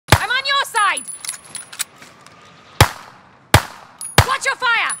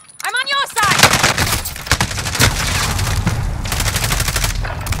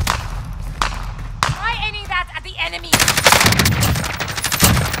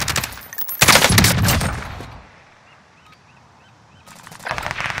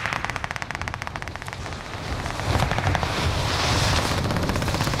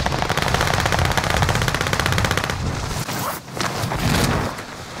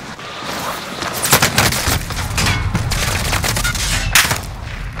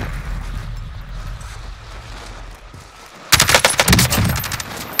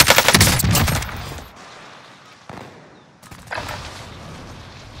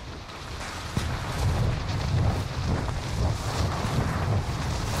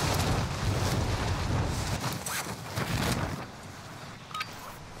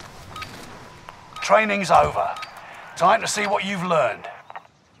Training's over. Time to see what you've learned.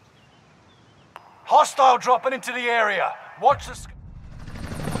 Hostile dropping into the area. Watch the...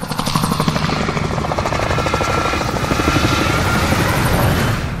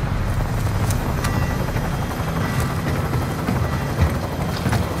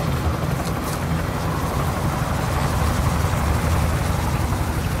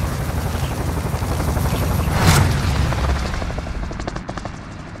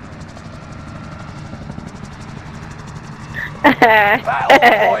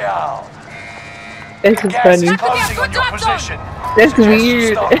 Battle Royale. This is funny. Closing on your position. That's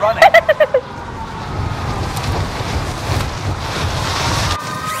weird.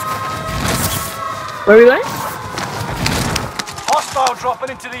 Where are we going? Hostile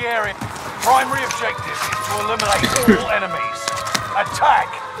dropping into the area. Primary objective is to eliminate all enemies. Attack!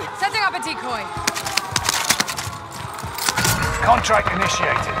 Setting up a decoy. Contract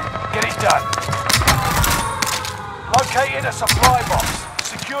initiated. Get it done. Located a supply box.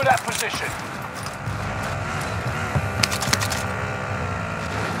 Secure that position.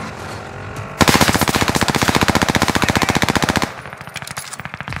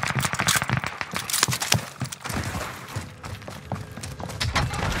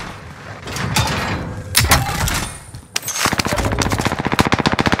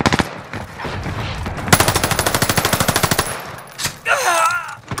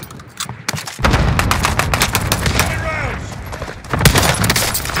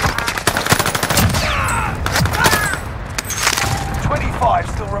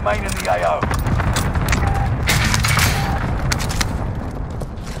 Still remain in the AO.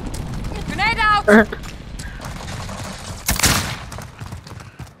 Grenade out!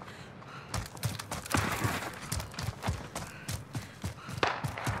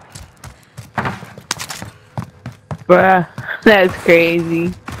 Bruh, that's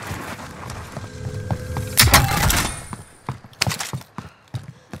crazy.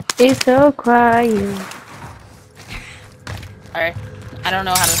 It's so quiet. Alright. I don't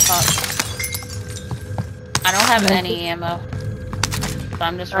know how to talk. I don't have any ammo. So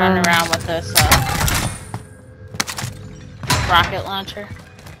I'm just running around with this rocket launcher.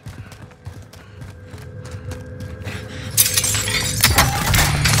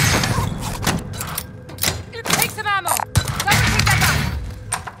 Take some ammo! Someone take that up!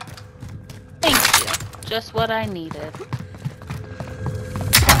 Thank you. Just what I needed.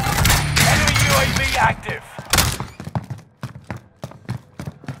 Enemy UAV active.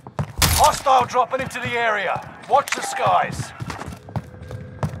 Hostile dropping into the area. Watch the skies.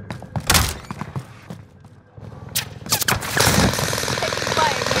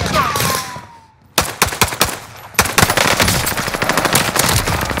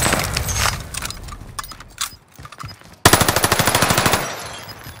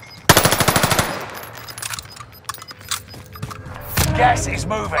 Gas is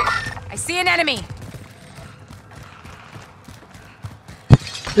moving. I see an enemy.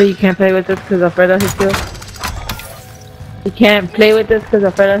 So you can't play with this because Alfredo hit you? You can't play with this because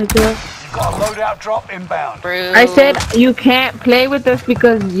Alfredo hit you? You've got a loadout drop inbound. Bruce. I said you can't play with this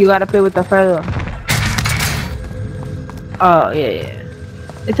because you gotta play with Alfredo. Oh, yeah.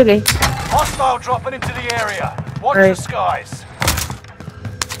 It's okay. Hostile dropping into the area. Watch Right. the skies.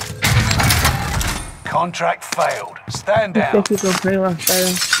 Contract failed. Stand I down. think you can play with Alfredo.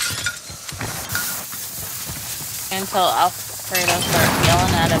 Until Alfredo starts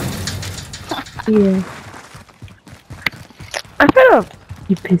yelling at him. Yeah. Alfredo,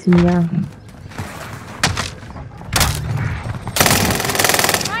 you pissing me off.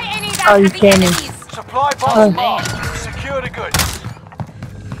 Oh, you can't. Supply box Oh. marked. Secure the goods.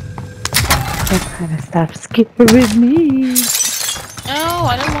 You gotta stop skipping with me. No,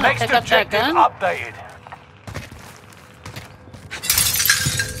 I didn't want to Next pick up that objective gun. updated.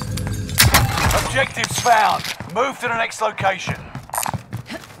 Objectives found. Move to the next location.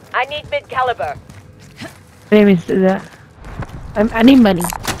 I need mid-caliber. My name is that. I need money.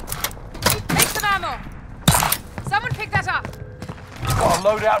 Take some ammo. Someone pick that up. Got a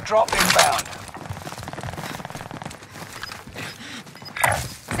loadout drop inbound.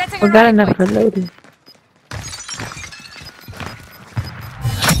 Setting We a got rally enough point. for loading.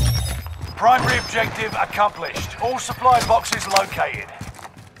 Primary objective accomplished. All supply boxes located.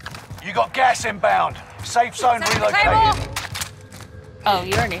 You got gas inbound. Safe zone Setting the relocated. table. Oh,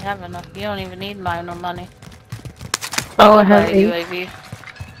 you already have enough. You don't even need mine or money. Oh, I Buy have a 8. UAV.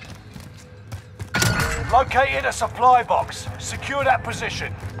 Located a supply box. Secure that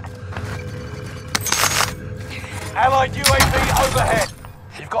position. Allied UAV overhead.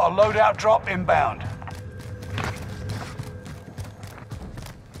 You've got a loadout drop inbound.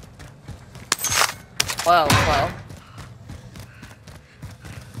 Whoa, whoa.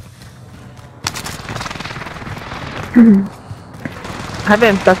 I've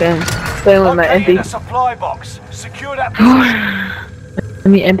been fucking playing with my Located empty. a supply box. Secure that position. Let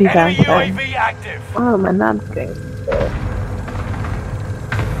me empty Enemy fast. UAV active. Oh, my knob's great.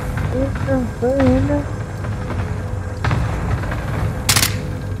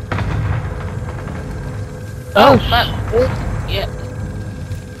 Oh, Yeah.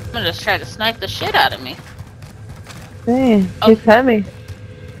 I'm gonna just try to snipe the shit out of me. dang. He's heavy.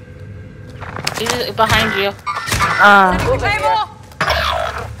 He's behind you. Ah, Claymore!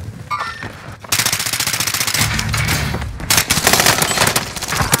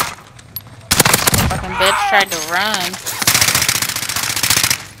 Fucking bitch tried to run.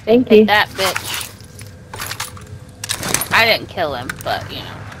 thank Take you. that bitch. I didn't kill him, but you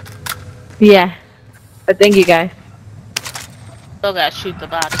know. Yeah. But thank you, guys. Still gotta shoot the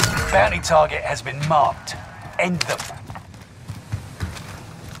body. Bounty target has been marked. End them.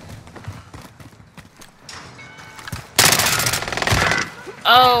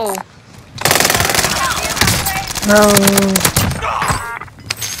 Oh, No.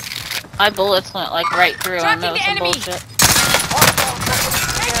 my bullets went like right through him. Tracking That was the some enemy. bullshit.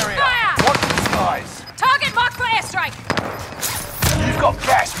 Area. fire! Watch the skies. Target marked for airstrike! You've got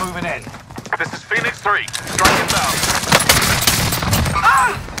gas moving in. This is Phoenix 3. Strike inbound.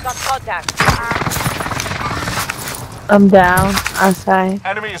 Got contact. I'm down. Outside.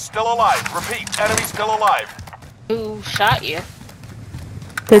 Enemy is still alive. Repeat, enemy still alive. Who shot you?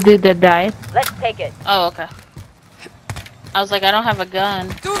 The dude that died. Let's take it. Oh, okay. I was like, I don't have a gun.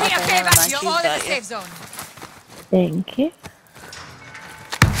 Do me Okay, a never favor, mind, you're she's all in the got you. safe zone. Thank you.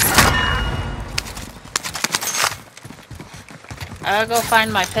 I gotta go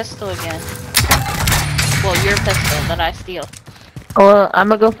find my pistol again. Well, your pistol that I steal. Well, I'm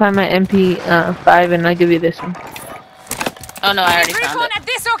gonna go find my MP5 and I'll give you this one. Oh no, I already found Recon it. at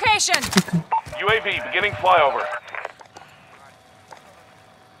this location! UAV beginning flyover.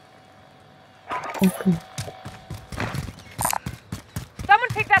 Okay. Someone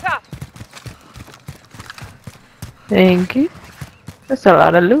pick that up. Thank you. That's a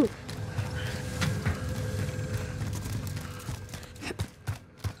lot of loot.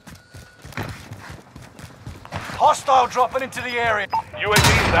 Hostile dropping into the area.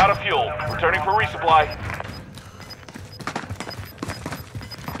 UAV is out of fuel. Returning for resupply.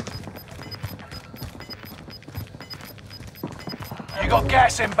 You got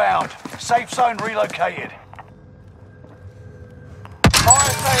gas inbound. Safe zone relocated. Fire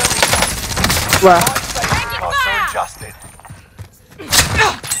sale. Well, Fire sale costs are adjusted.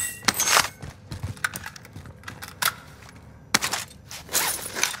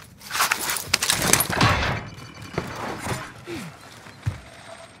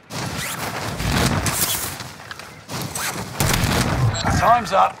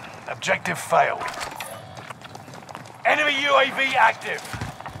 Time's up. Objective failed. Enemy UAV active.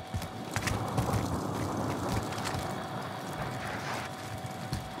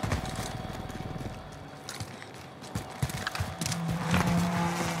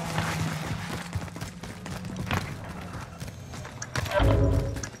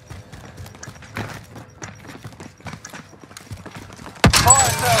 Fire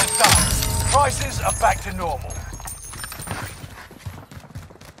sales done. Prices are back to normal.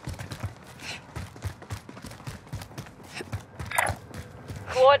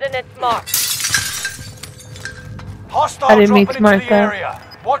 Coordinates marked. Hostile I didn't dropping mean into smart the that. area.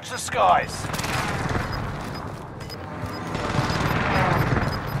 Watch the skies.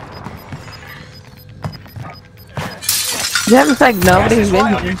 that was like Gas nobody's is been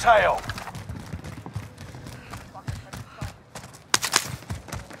right on here. your tail.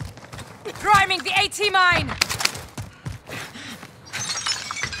 Priming the AT mine!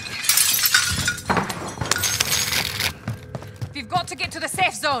 We've got to get to the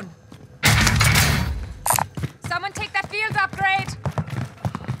safe zone. Someone take that field upgrade!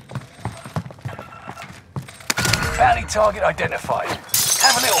 Bounty target identified.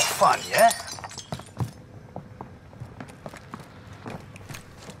 Have a little fun, yeah?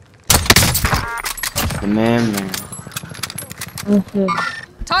 The man. Okay.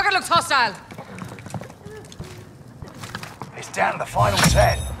 Target looks hostile! It's down to the final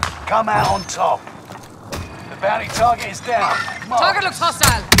 10. Come out on top. The bounty target is down. Marked. Target looks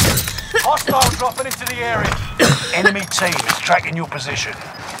hostile! Hostile dropping into the area. Enemy team is tracking your position.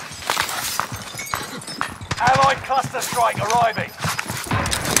 Allied cluster strike arriving.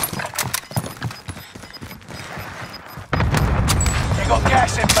 You got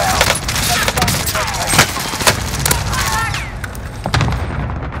gas inbound. Safe zone relocated.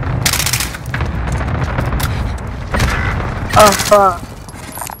 Oh fuck.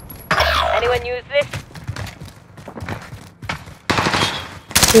 Anyone use this?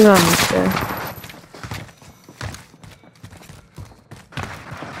 She's on this there.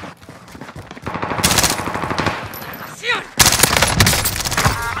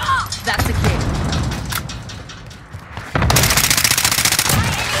 That's a kill.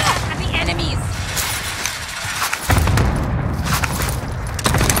 At the enemies.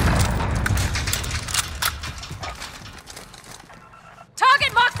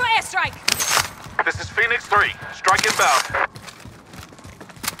 Target marked for airstrike. This is Phoenix 3. Strike inbound.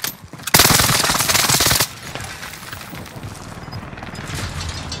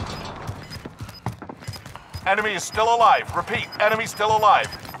 Enemy is still alive. Repeat, enemy still alive.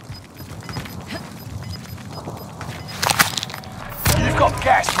 You've got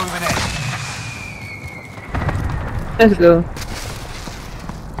gas moving in. Let's go.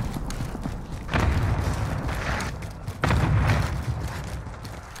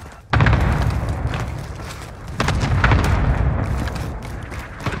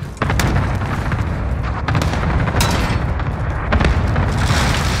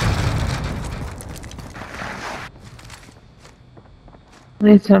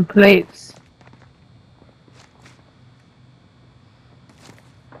 Need some plates.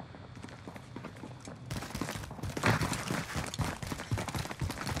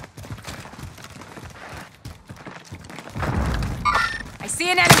 I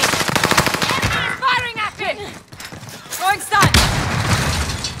see an enemy. Enemy is firing at me. Throwing stun.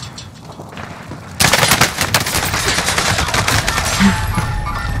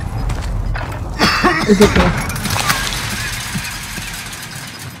 It's okay.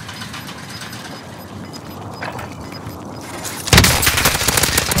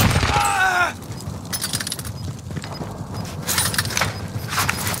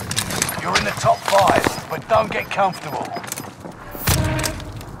 You're in the top 5, but don't get comfortable.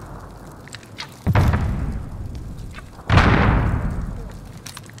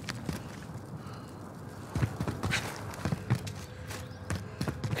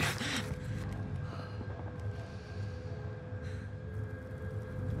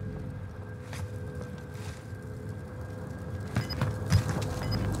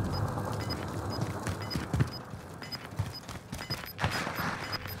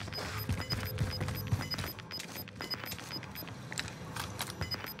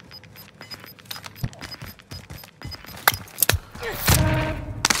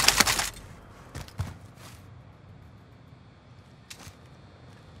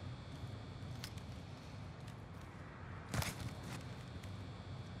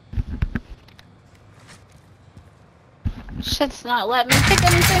 Shit's not letting me pick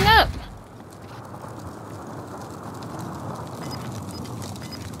anything up.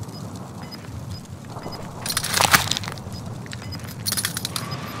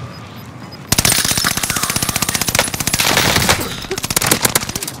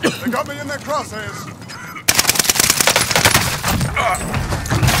 They got me in their crosshairs.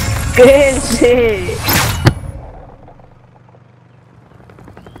 Good shit.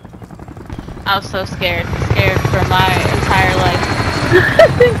 I was so scared for my entire life.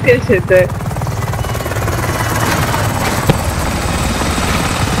 Good shit there.